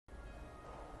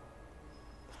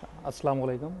Assalamu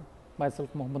alaikum.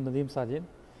 Myself Muhammad Nadeem Sajid.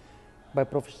 By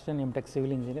profession, I am tech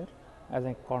civil engineer. As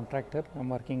a contractor, I am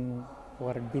working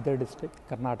over at Bidar district,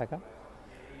 Karnataka.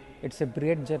 It's a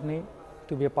great journey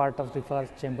to be a part of Rifah's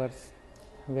chambers,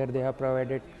 where they have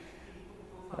provided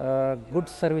good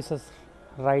services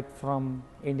right from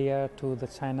India to the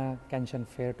China Canton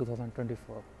Fair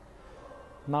 2024.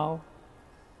 Now,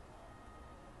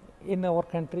 in our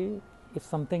country, if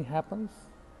something happens,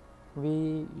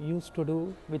 we used to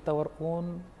do with our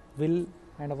own will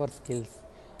and our skills.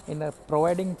 In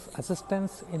providing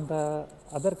assistance in the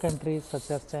other countries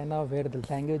such as China, where the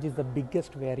language is the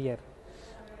biggest barrier,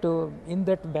 in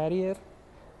that barrier,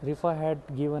 Rifah had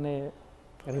given a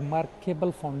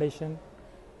remarkable foundation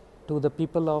to the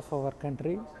people of our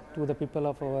country, to the people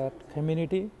of our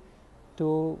community,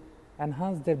 to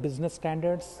enhance their business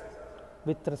standards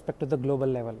with respect to the global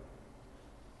level.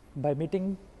 By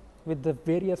meeting with the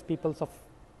various peoples of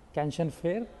Canton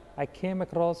Fair, I came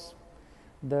across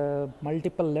the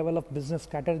multiple level of business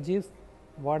strategies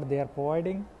what they are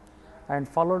providing, and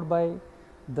followed by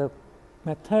the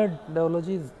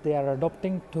methodologies they are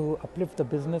adopting to uplift the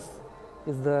business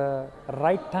is the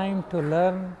right time to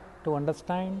learn, to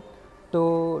understand,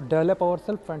 to develop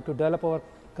ourselves and to develop our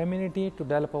community, to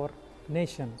develop our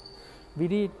nation.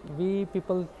 We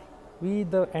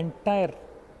the entire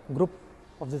group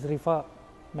of this Rifah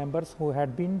members who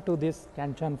had been to this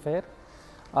Canton Fair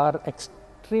are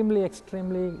extremely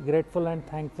grateful and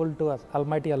thankful to us,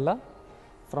 Almighty Allah,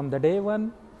 from the day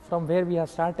one, from where we have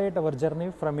started our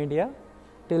journey from India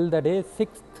till the day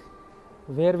 6th,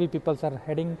 where we people are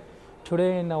heading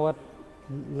today in our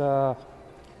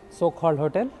so-called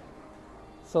hotel.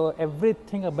 So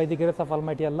everything by the grace of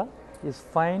Almighty Allah is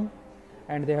fine,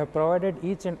 and they have provided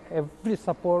each and every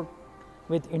support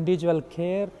with individual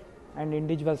care and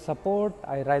individual support,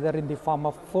 either in the form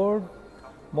of food,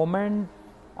 moment,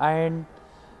 and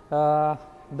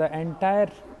the entire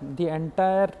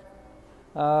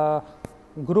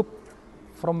group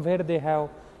from where they have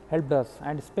helped us.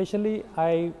 And especially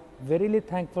I very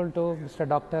thankful to Mr.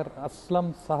 Dr.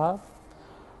 Aslam Sahab,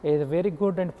 a very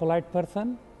good and polite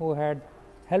person who had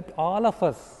helped all of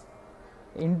us.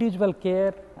 Individual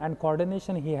care and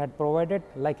coordination he had provided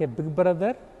like a big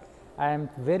brother. I am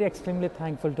very extremely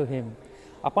thankful to him.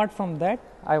 Apart from that,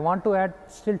 I want to add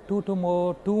still two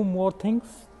more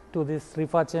things to this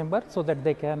Rifah chamber, so that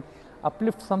they can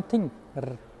uplift something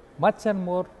much and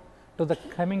more to the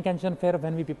coming Canton Fair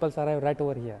when we people arrive right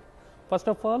over here. First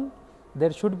of all,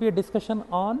 there should be a discussion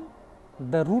on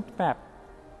the route map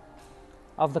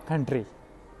of the country.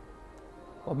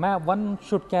 One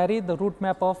should carry the route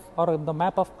map of, or the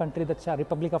map of country, the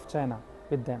Republic of China,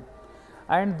 with them.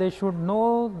 And they should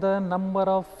know the number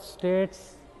of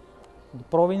states,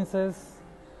 provinces,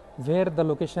 where the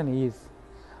location is,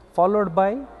 followed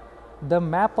by the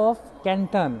map of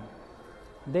Canton.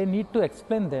 They need to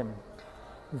explain them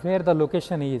where the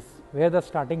location is, where the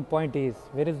starting point is,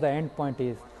 where is the end point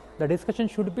is. The discussion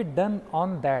should be done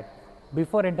on that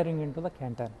before entering into the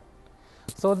Canton,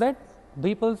 so that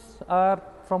peoples are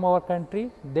from our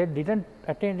country, they didn't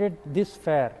attend this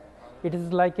fair. It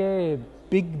is like a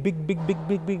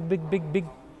big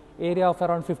area of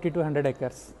around 50 to 100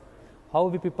 acres. How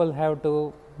we people have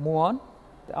to move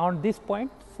on this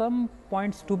point, some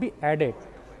points to be added,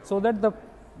 so that the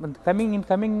coming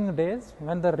days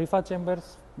when the Rifah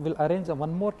chambers will arrange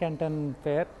one more Canton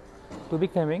Fair to be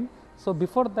coming. So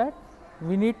before that,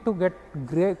 we need to get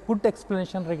good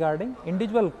explanation regarding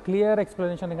individual, clear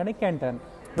explanation regarding Canton,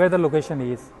 where the location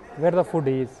is, where the food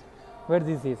is, where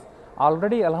this is.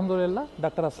 Already, Alhamdulillah,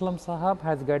 Dr. Aslam Sahab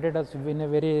has guided us in a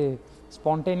very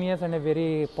spontaneous and a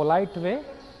very polite way,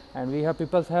 and we have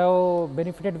people have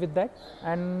benefited with that.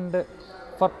 And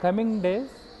for coming days,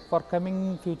 for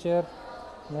coming future,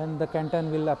 when the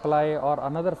Canton will apply or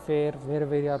another fair where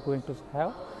we are going to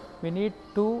have, we need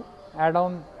to add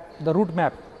on the route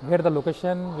map, where the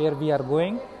location, where we are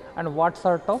going, and what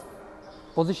sort of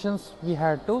positions we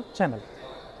have to channel.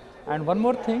 And one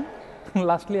more thing,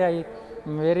 lastly, I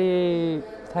am very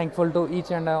thankful to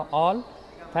each and all.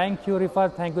 Thank you,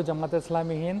 Rifah. Thank you, Jamaat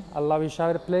Islami Hind. Allah will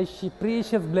shower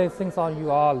precious blessings on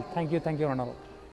you all. Thank you, Ronald.